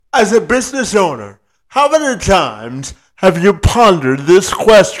As a business owner, how many times have you pondered this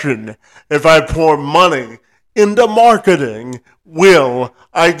question? If I pour money into marketing, will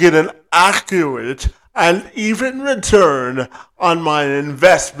I get an accurate and even return on my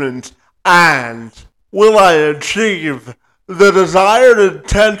investment? And will I achieve the desired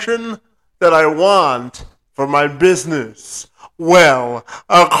attention that I want for my business? Well,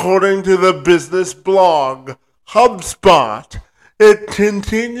 according to the business blog HubSpot, it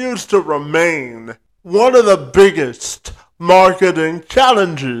continues to remain one of the biggest marketing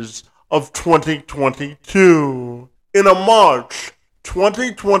challenges of 2022. In a March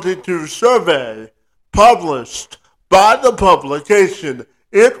 2022 survey published by the publication,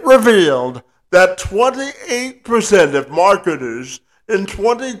 it revealed that 28% of marketers in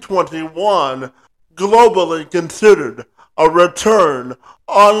 2021 globally considered a return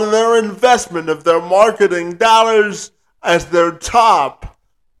on their investment of their marketing dollars as their top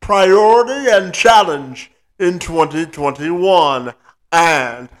priority and challenge in 2021.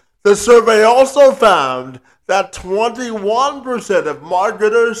 And the survey also found that 21% of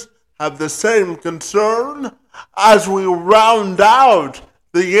marketers have the same concern as we round out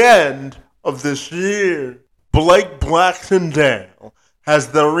the end of this year. Blake Blackendale has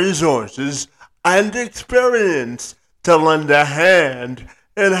the resources and experience to lend a hand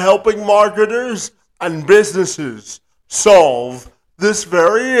in helping marketers and businesses solve this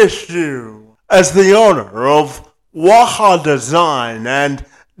very issue. As the owner of Waha Design and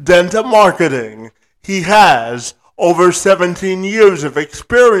Denta Marketing, he has over 17 years of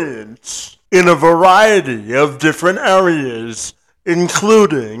experience in a variety of different areas,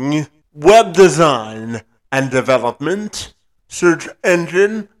 including web design and development, search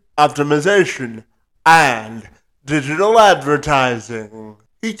engine optimization, and digital advertising.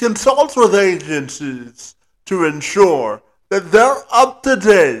 He consults with agencies to ensure that they're up to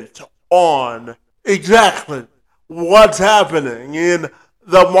date on exactly what's happening in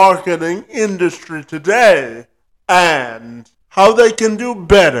the marketing industry today and how they can do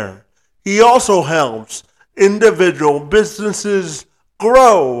better. He also helps individual businesses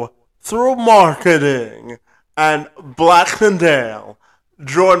grow through marketing. And Blackendale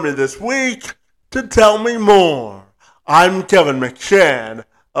joined me this week to tell me more. I'm Kevin McShann.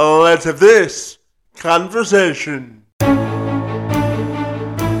 Let's have this conversation.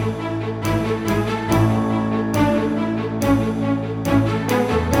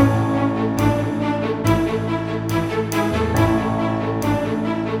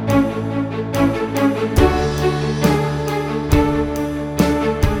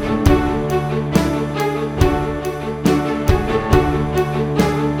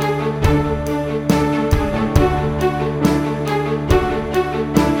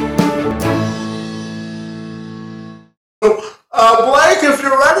 Blake, if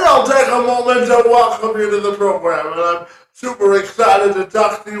you're ready, I'll take a moment to welcome you to the program. And I'm super excited to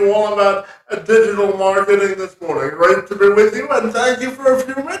talk to you all about digital marketing this morning. Great to be with you, and thank you for a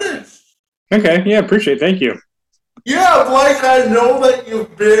few minutes. Okay, yeah, appreciate it. Thank you. Yeah, Blake, I know that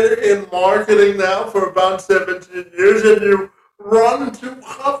you've been in marketing now for about 17 years, and you run two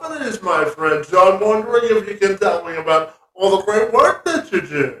companies, my friend. So I'm wondering if you can tell me about all the great work that you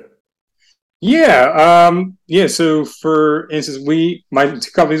do. Yeah. So for instance, my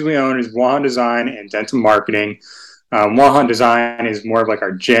two companies we own is Wahan Design and Denta Marketing. Wahan Design is more of like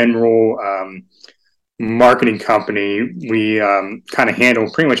our general marketing company. We kind of handle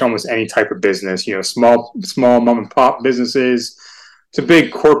pretty much almost any type of business. You know, small mom and pop businesses to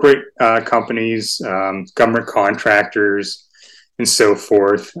big corporate companies, government contractors, and so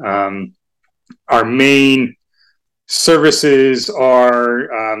forth. Our main services are,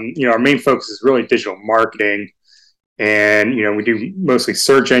 our main focus is really digital marketing. And, we do mostly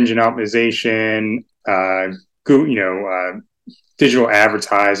search engine optimization, digital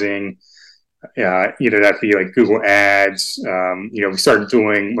advertising, either that be like Google Ads. We started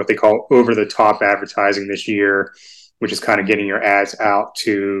doing what they call over-the-top advertising this year, which is kind of getting your ads out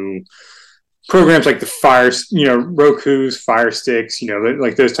to programs like Roku's Fire Sticks,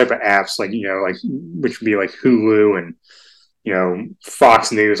 like those type of apps, which would be like Hulu and,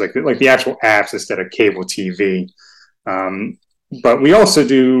 Fox News, like the actual apps instead of cable TV. But we also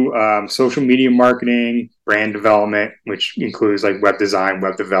do social media marketing, brand development, which includes like web design,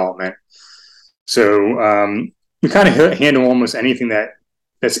 web development. So we kind of handle almost anything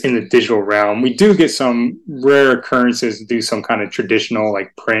that's in the digital realm. We do get some rare occurrences to do some kind of traditional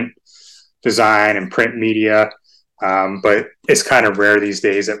like print design and print media, but it's kind of rare these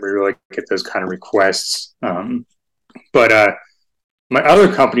days that we really get those kind of requests. But my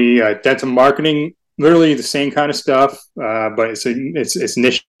other company, Denta Marketing, literally the same kind of stuff, but it's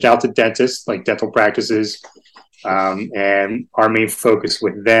niched out to dentists, like dental practices. And our main focus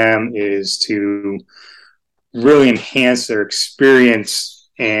with them is to really enhance their experience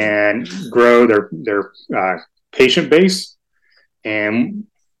and grow their patient base. And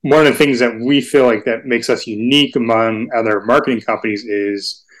one of the things that we feel like that makes us unique among other marketing companies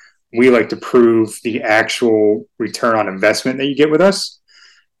is we like to prove the actual return on investment that you get with us.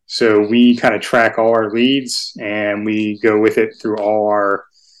 So we kind of track all our leads and we go with it through all our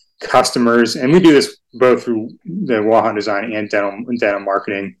customers. And we do this both through the Wahoo Design and dental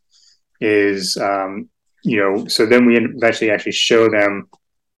marketing is, so then we eventually actually show them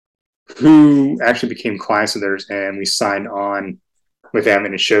who actually became clients of theirs and we signed on with them,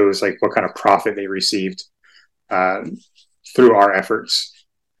 and it shows like what kind of profit they received through our efforts.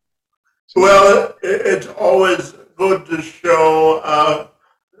 Well, it's always good to show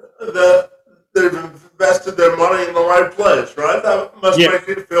that they've invested their money in the right place, right? That must make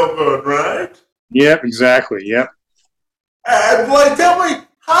it feel good, right? Yep, exactly. Yep. And Blake, tell me,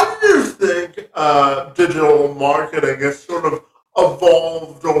 how do you think digital marketing has sort of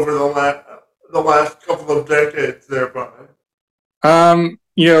evolved over the last couple of decades there, Brian?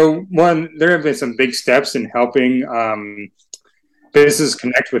 There have been some big steps in helping businesses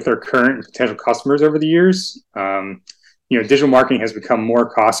connect with their current and potential customers over the years. Digital marketing has become more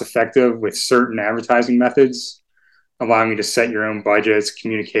cost effective with certain advertising methods, allowing you to set your own budgets.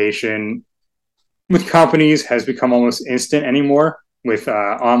 Communication with companies has become almost instant anymore with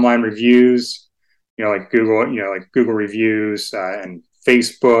online reviews, like Google reviews and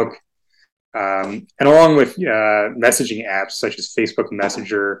Facebook. And along with messaging apps such as Facebook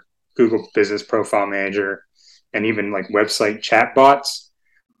Messenger, Google Business Profile Manager, and even like website chat bots.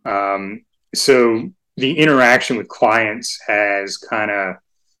 So the interaction with clients has kind of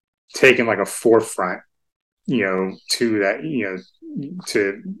taken like a forefront, to that,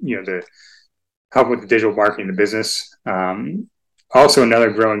 to help with the digital marketing of the business. Also, another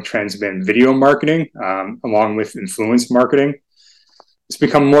growing trend has been video marketing, along with influence marketing. It's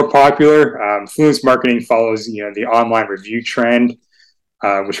become more popular. Influence marketing follows, the online review trend,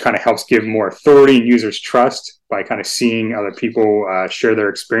 which kind of helps give more authority and users trust by kind of seeing other people share their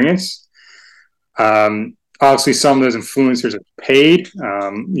experience. Obviously, some of those influencers are paid,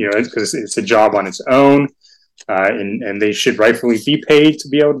 because it's a job on its own, and they should rightfully be paid to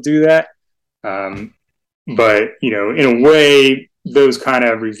be able to do that. But in a way, those kind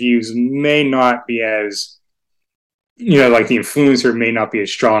of reviews may not be as like the influencer may not be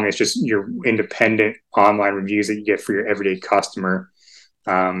as strong as just your independent online reviews that you get for your everyday customer.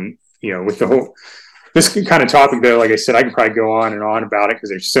 With the whole this kind of topic, though, like I said, I can probably go on and on about it because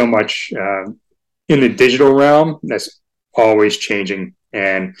there's so much in the digital realm that's always changing,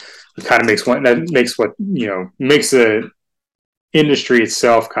 and it kind of makes the industry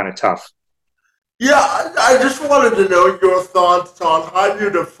itself kind of tough. Yeah, I just wanted to know your thoughts on how you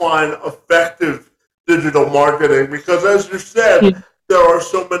define effective digital marketing, because as you said, there are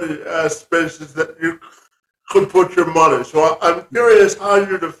so many spaces that you could put your money. So I'm curious how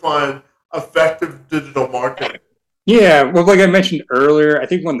you define effective digital marketing. Yeah, well, like I mentioned earlier, I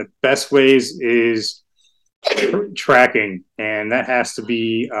think one of the best ways is tracking, and that has to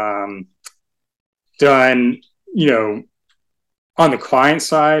be done, on the client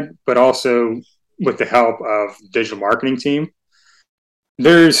side, but also with the help of the digital marketing team.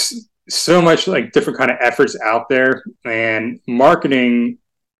 There's so much like different kind of efforts out there, and marketing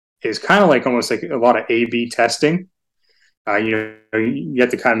is kind of like almost like a lot of A/B testing. You have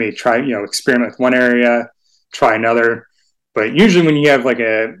to kind of try, experiment with one area, try another. But usually when you have like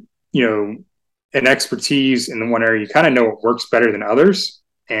an expertise in the one area, you kind of know what works better than others.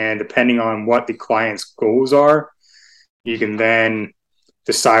 And depending on what the client's goals are, you can then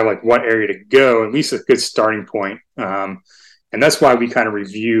decide like what area to go, at least a good starting point. And that's why we kind of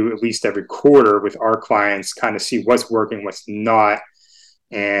review at least every quarter with our clients, kind of see what's working, what's not.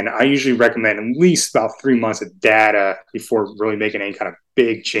 And I usually recommend at least about 3 months of data before really making any kind of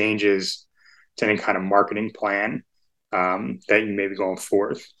big changes to any kind of marketing plan that you may be going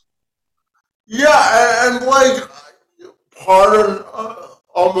forth. Yeah, and like part of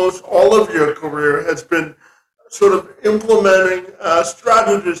almost all of your career has been sort of implementing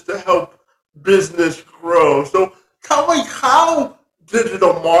strategies to help business grow. So tell me how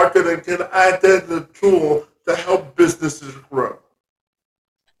digital marketing can act as a tool to help businesses grow.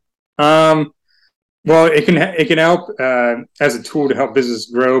 Well, it can help as a tool to help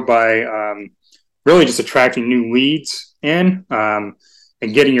business grow by really just attracting new leads in and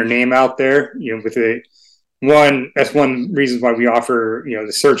getting your name out there. With it, that's one reason why we offer,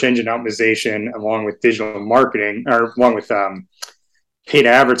 the search engine optimization along with digital marketing, or along with paid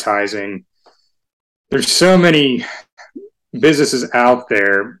advertising. There's so many businesses out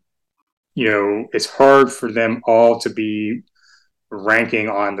there, it's hard for them all to be ranking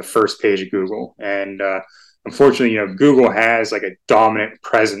on the first page of Google. And unfortunately, Google has like a dominant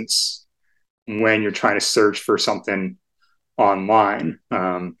presence when you're trying to search for something online.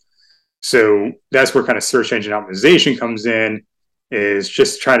 So that's where kind of search engine optimization comes in, is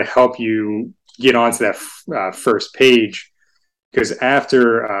just trying to help you get onto that first page. Because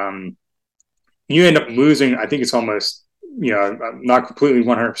after you end up losing, I think it's almost, I'm not completely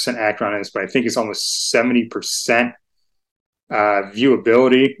 100% accurate on this, but I think it's almost 70%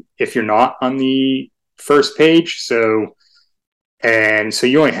 viewability if you're not on the first page. So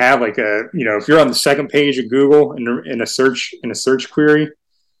you only have like if you're on the second page of Google in a search query,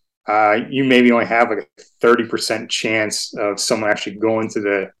 you maybe only have like a 30% chance of someone actually going to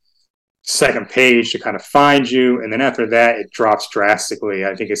the second page to kind of find you. And then after that, it drops drastically.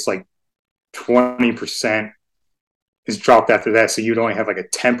 I think it's like 20% is dropped after that. So you'd only have like a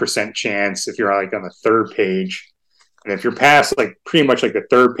 10% chance if you're like on the third page. And if you're past like pretty much like the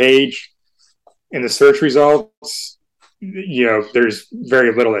third page in the search results, there's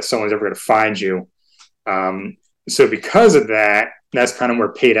very little that someone's ever going to find you. So because of that, that's kind of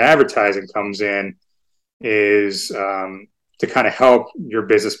where paid advertising comes in, is to kind of help your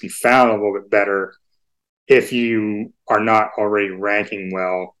business be found a little bit better if you are not already ranking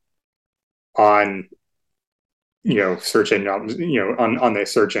well on search engine, on the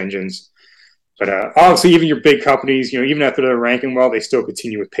search engines. But obviously, even your big companies, even after they're ranking well, they still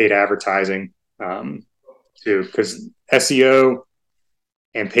continue with paid advertising too, because SEO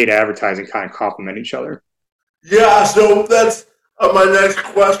and paid advertising kind of complement each other. Yeah, so that's my next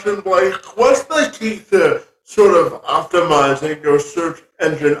question, Blake. What's the key to sort of optimizing your search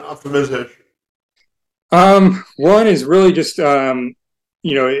engine optimization? One is really just,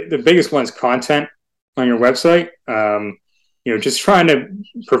 the biggest one is content on your website. Just trying to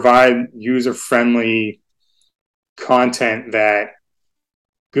provide user-friendly content that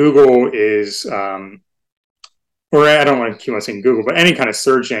Google is, or I don't want to keep on saying Google, but any kind of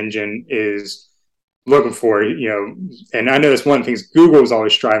search engine is looking for, and I know that's one of the things Google is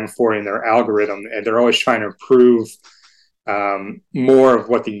always striving for in their algorithm, and they're always trying to improve more of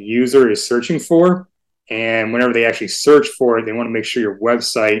what the user is searching for. And whenever they actually search for it, they want to make sure your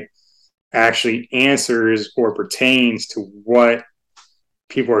website actually answers or pertains to what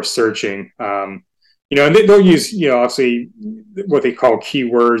people are searching. And they'll use, obviously what they call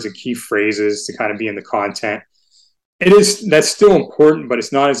keywords and key phrases to kind of be in the content. That's still important, but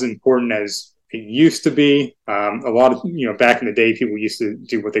it's not as important as it used to be. A lot of, back in the day, people used to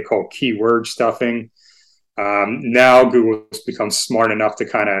do what they call keyword stuffing. Now Google's become smart enough to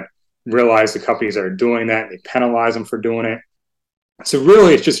kind of realize the companies that are doing that, and they penalize them for doing it. So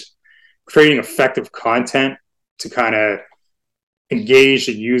really, it's just creating effective content to kind of engage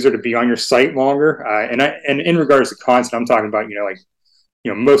the user to be on your site longer. And in regards to content, I'm talking about,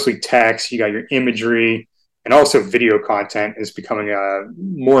 mostly text. You got your imagery, and also video content is becoming a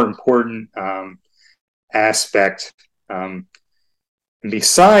more important aspect. And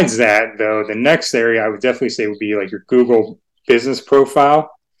besides that, though, the next area I would definitely say would be like your Google business profile.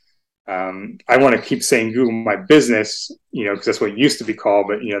 I want to keep saying Google My Business, because that's what it used to be called,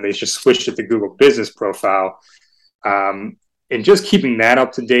 but, they just switched it to Google Business Profile. And just keeping that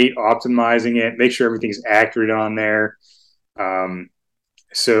up to date, optimizing it, make sure everything's accurate on there.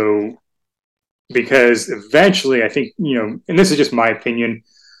 So, because eventually I think, and this is just my opinion,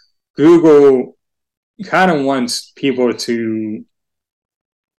 Google kind of wants people to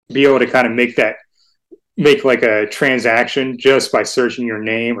be able to kind of make like a transaction just by searching your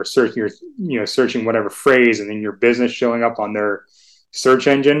name or searching whatever phrase, and then your business showing up on their search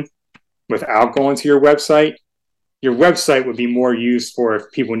engine without going to your website. Your website would be more used for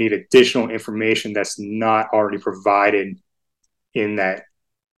if people need additional information that's not already provided in that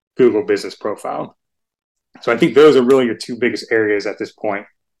Google business profile. So I think those are really your two biggest areas at this point.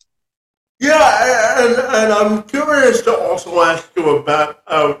 Yeah, and I'm curious to also ask you about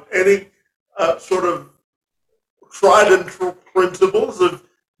any sort of tried and true principles of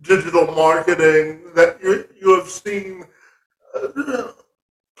digital marketing that you have seen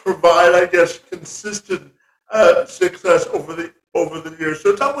provide, I guess, consistent success over the years.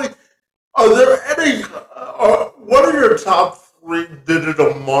 So tell me, are there any? What are your top 3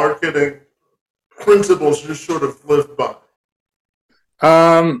 digital marketing principles you sort of live by?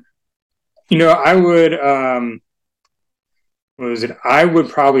 I would. what was it? I would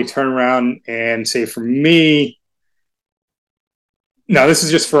probably turn around and say for me, no, this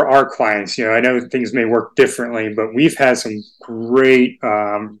is just for our clients. I know things may work differently, but we've had some great,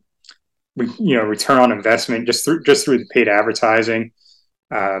 return on investment just through the paid advertising.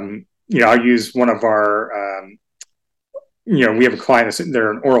 I'll use one of our, we have a client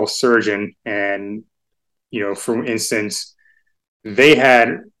they're an oral surgeon, and for instance, they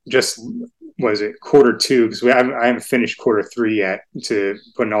had just was it quarter two, because I haven't finished quarter three yet to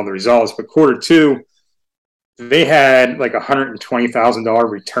put in all the results, but quarter two they had like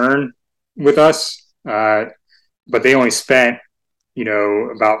 $120,000 return with us, but they only spent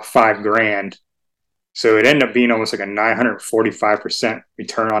about $5,000. So it ended up being almost like a 945%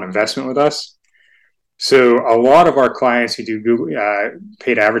 return on investment with us. So a lot of our clients who do Google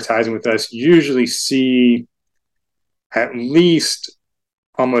paid advertising with us usually see at least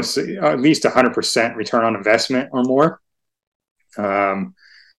 100% return on investment or more. And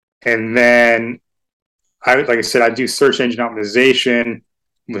then like I said, I do search engine optimization.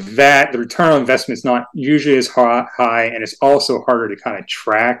 With that, the return on investment is not usually as high, and it's also harder to kind of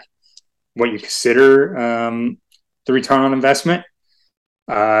track what you consider the return on investment.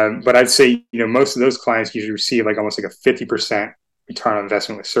 But I'd say, most of those clients usually receive like almost like a 50% return on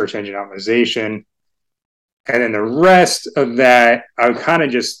investment with search engine optimization. And then the rest of that, I would kind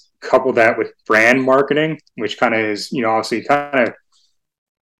of just couple that with brand marketing, which kind of is, obviously kind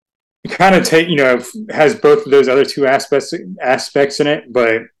of take, has both of those other two aspects in it.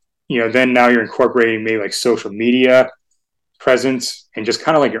 But, then now you're incorporating maybe like social media presence and just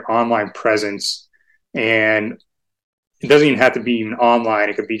kind of like your online presence. And it doesn't even have to be even online.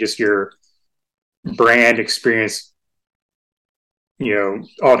 It could be just your brand experience,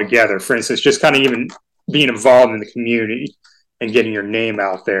 all together. For instance, just kind of even being involved in the community and getting your name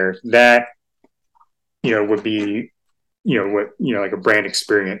out there. That, would be, like a brand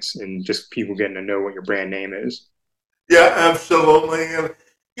experience, and just people getting to know what your brand name is. Yeah, absolutely. And,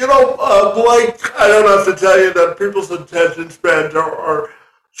 Blake, I don't have to tell you that people's attention spans are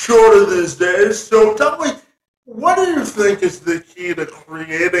shorter these days. So tell me, what do you think is the key to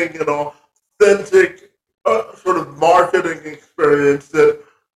creating an authentic sort of marketing experience that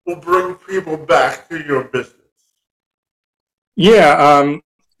will bring people back to your business? Yeah.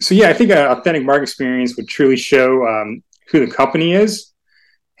 I think an authentic market experience would truly show who the company is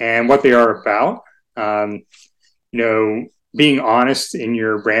and what they are about. Being honest in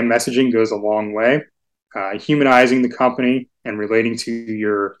your brand messaging goes a long way. Humanizing the company and relating to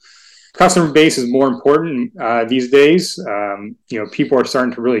your customer base is more important these days. People are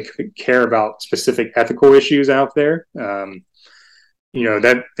starting to really care about specific ethical issues out there.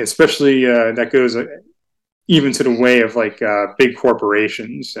 That especially that goes even to the way of like big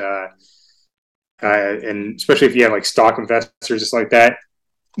corporations, and especially if you have like stock investors, just like that.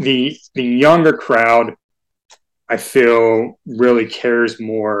 The younger crowd, I feel, really cares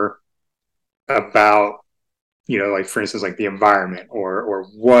more about, like for instance, like the environment or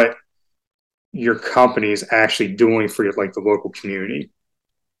what your company is actually doing for like the local community.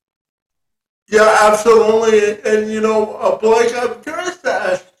 Yeah, absolutely. And, Blake, I'm curious to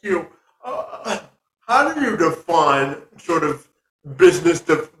ask you, how do you define sort of business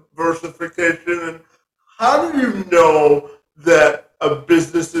diversification, and how do you know that a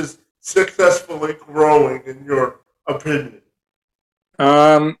business is successfully growing, in your opinion?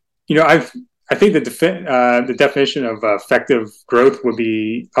 I think the definition of effective growth would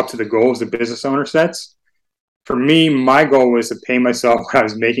be up to the goals the business owner sets. For me, my goal was to pay myself what I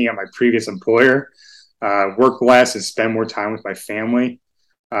was making at my previous employer, work less and spend more time with my family.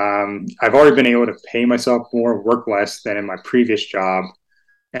 I've already been able to pay myself more, work less than in my previous job,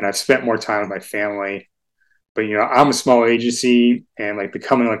 and I've spent more time with my family. But I'm a small agency, and like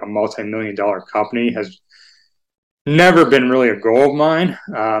becoming like a multi-million-dollar company has never been really a goal of mine.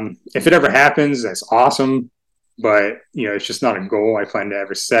 If it ever happens, that's awesome, but it's just not a goal I plan to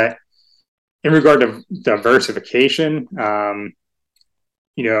ever set. In regard to diversification, are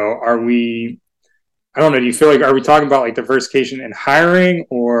we? I don't know. Do you feel like, are we talking about like diversification in hiring,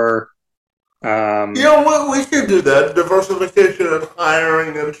 or? We can do that. Diversification in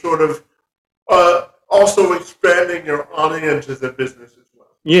hiring, and sort of also expanding your audience as a business as well.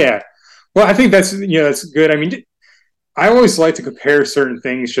 Yeah. Well, I think that's good. I mean, I always like to compare certain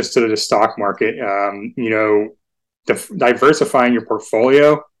things just to the stock market. Diversifying your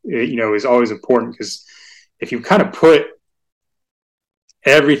portfolio, is always important, because if you kind of put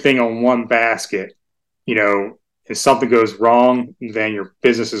everything on one basket, if something goes wrong, then your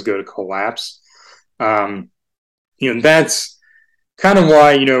business is going to collapse. That's kind of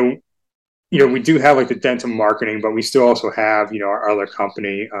why, we do have like the dental marketing, but we still also have, our other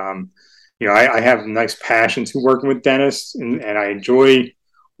company. I have a nice passion to working with dentists, and I enjoy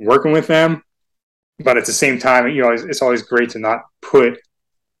working with them. But at the same time, it's always great to not put,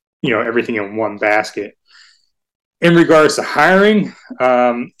 everything in one basket. In regards to hiring,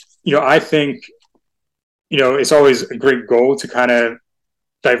 I think, it's always a great goal to kind of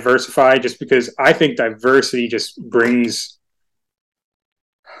diversify, just because I think diversity just brings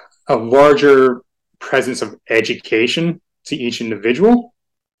a larger presence of education to each individual.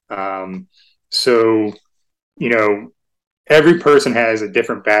 So, you know, every person has a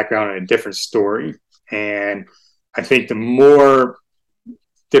different background and a different story. And I think the more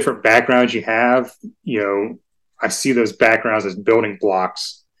different backgrounds you have, I see those backgrounds as building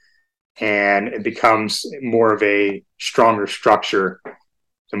blocks, and it becomes more of a stronger structure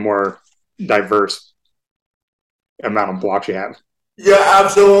the more diverse amount of blocks you have. Yeah,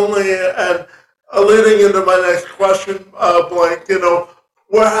 absolutely. And leading into my next question, Blake,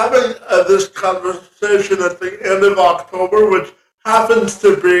 we're having this conversation at the end of October, which happens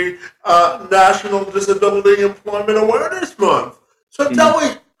to be National Disability Employment Awareness Month. So tell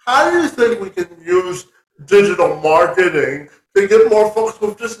me, how do you think we can use digital marketing to get more folks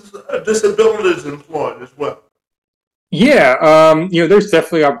with disabilities employed as well? Yeah, there's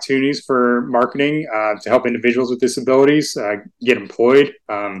definitely opportunities for marketing to help individuals with disabilities get employed.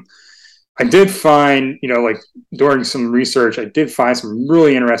 I did find, like during some research, I did find some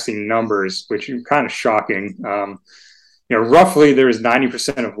really interesting numbers, which are kind of shocking. Roughly there is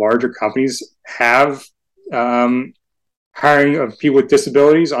 90% of larger companies have hiring of people with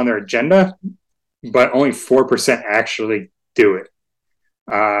disabilities on their agenda, but only 4% actually do it.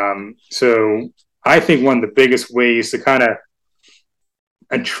 So I think one of the biggest ways to kind of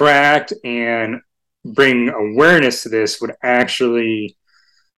attract and bring awareness to this would actually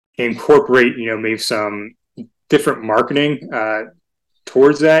incorporate, maybe some different marketing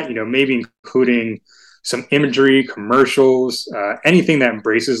towards that, maybe including some imagery, commercials, anything that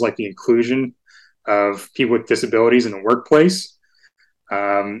embraces like the inclusion of people with disabilities in the workplace.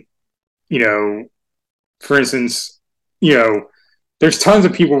 For instance, there's tons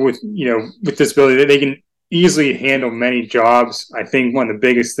of people with disability that they can easily handle many jobs. I think one of the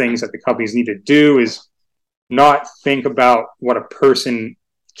biggest things that the companies need to do is not think about what a person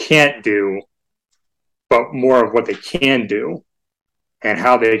can't do, but more of what they can do and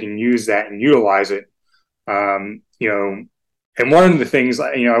how they can use that and utilize it. And one of the things,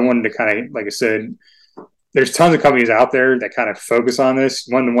 I wanted to kind of, like I said, there's tons of companies out there that kind of focus on this.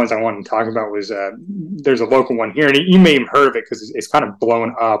 One of the ones I wanted to talk about was there's a local one here, and you may have heard of it because it's kind of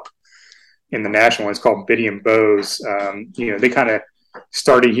blown up in the national one. It's called Biddy and Bose. They kind of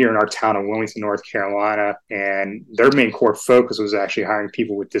started here in our town of Wilmington, North Carolina, and their main core focus was actually hiring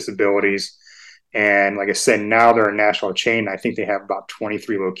people with disabilities. And like I said, now they're a national chain. I think they have about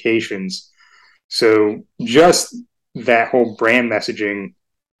 23 locations. So just that whole brand messaging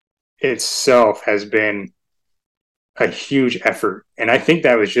itself has been a huge effort. And I think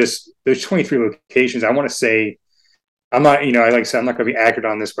that was just those 23 locations. I want to say, I'm not, like I said, I'm not going to be accurate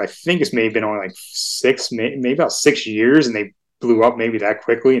on this, but I think it's maybe been only like maybe about 6 years, and they blew up maybe that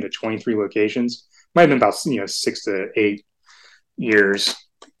quickly into 23 locations. Might have been about 6 to 8 years,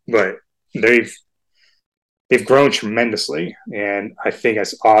 but they've grown tremendously, and I think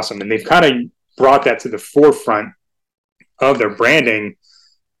that's awesome. And they've kind of brought that to the forefront of their branding,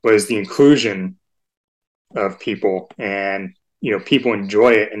 was the inclusion of people, and people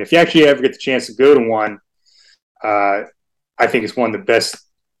enjoy it. And if you actually ever get the chance to go to one, I think it's one of the best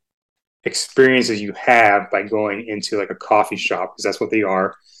experiences you have by going into like a coffee shop, because that's what they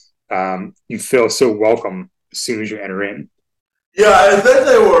are. You feel so welcome as soon as you enter in. Yeah, I think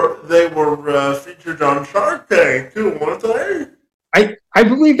they were featured on Shark Tank too, weren't they? I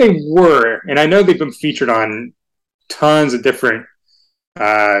believe they were, and I know they've been featured on tons of different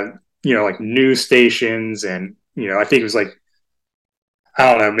like news stations, and I think it was like, I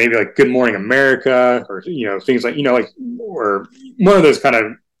don't know, maybe like Good Morning America, or things like or one of those kind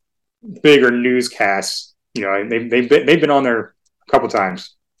of bigger newscasts. They've been on there a couple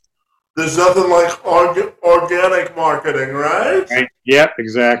times. There's nothing like organic marketing, right? Right. Yep.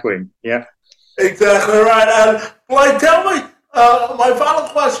 Exactly. Yeah. Exactly right. And Blake, tell me, my final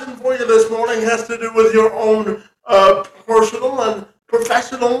question for you this morning has to do with your own personal and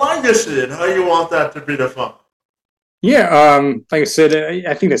professional legacy and how you want that to be defined. Yeah. Like I said,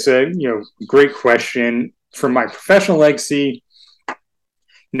 I think that's a great question. For my professional legacy,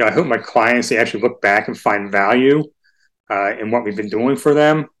 I hope my clients, they actually look back and find value in what we've been doing for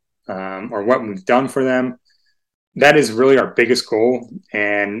them, or what we've done for them. That is really our biggest goal,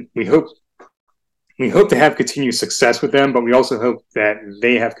 and we hope we hope to have continued success with them, but we also hope that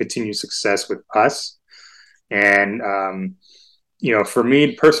they have continued success with us. And, for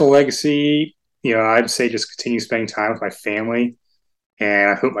me, personal legacy, I'd say just continue spending time with my family.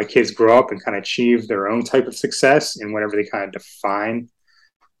 And I hope my kids grow up and kind of achieve their own type of success in whatever they kind of define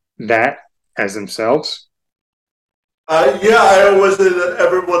that as themselves. I always say that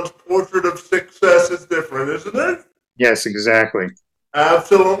everyone's portrait of success is different, isn't it? Yes, exactly.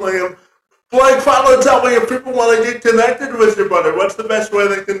 Absolutely. Blake, finally tell me if people want to get connected with you, buddy, what's the best way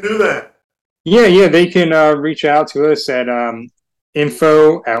they can do that? Yeah, they can reach out to us at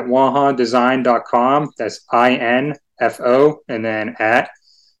info@wahadesign.com. That's INFO and then at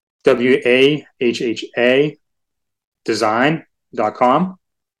WAHHA design.com.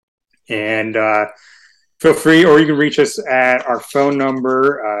 And feel free, or you can reach us at our phone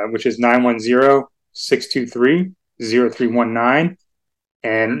number, which is 910-623-0319.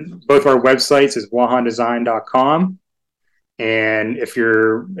 And both our websites is wahadesign.com. And if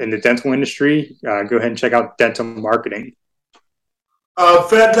you're in the dental industry, go ahead and check out Dental Marketing.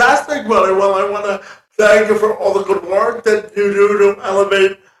 Fantastic, buddy. Well, I want to thank you for all the good work that you do to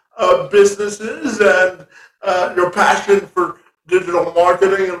elevate businesses, and your passion for digital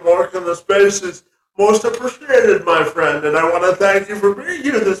marketing and work in the space is most appreciated, my friend. And I want to thank you for being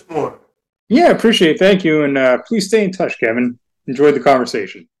here this morning. Yeah, appreciate it. Thank you. And please stay in touch, Kevin. Enjoyed the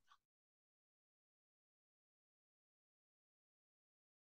conversation.